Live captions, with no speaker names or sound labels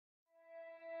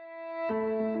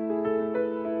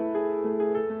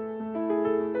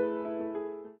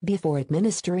Before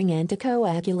administering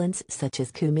anticoagulants such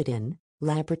as Coumadin,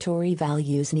 laboratory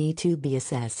values need to be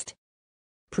assessed.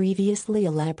 Previously,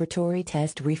 a laboratory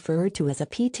test referred to as a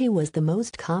PT was the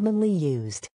most commonly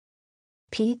used.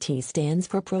 PT stands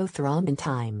for Prothrombin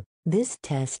Time. This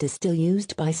test is still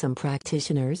used by some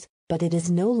practitioners, but it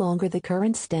is no longer the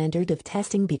current standard of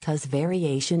testing because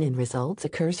variation in results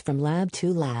occurs from lab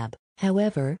to lab.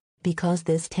 However, because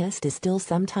this test is still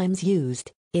sometimes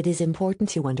used, it is important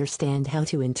to understand how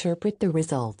to interpret the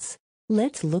results.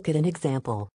 Let's look at an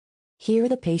example. Here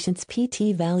the patient's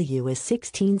PT value is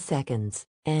 16 seconds,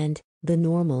 and the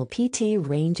normal PT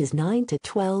range is 9 to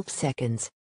 12 seconds.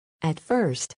 At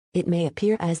first, it may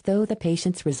appear as though the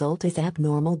patient's result is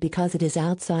abnormal because it is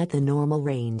outside the normal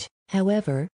range.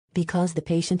 However, because the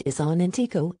patient is on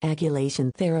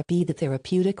anticoagulation therapy, the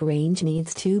therapeutic range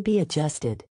needs to be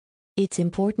adjusted. It's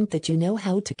important that you know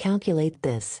how to calculate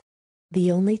this.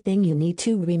 The only thing you need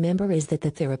to remember is that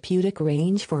the therapeutic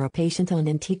range for a patient on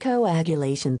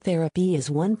anticoagulation therapy is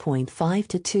 1.5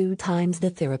 to 2 times the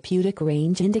therapeutic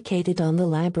range indicated on the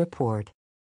lab report.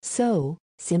 So,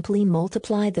 simply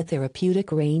multiply the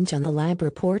therapeutic range on the lab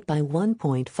report by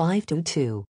 1.5 to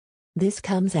 2. This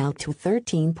comes out to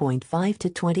 13.5 to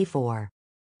 24.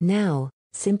 Now,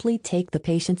 simply take the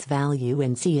patient's value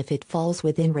and see if it falls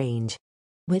within range,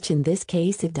 which in this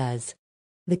case it does.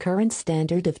 The current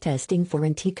standard of testing for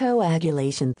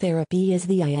anticoagulation therapy is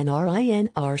the INR.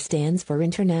 INR stands for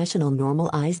International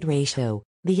Normalized Ratio.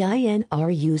 The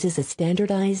INR uses a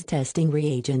standardized testing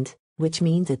reagent, which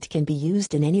means it can be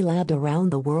used in any lab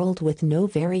around the world with no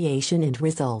variation in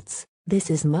results. This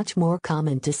is much more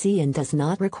common to see and does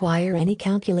not require any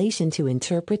calculation to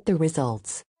interpret the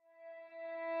results.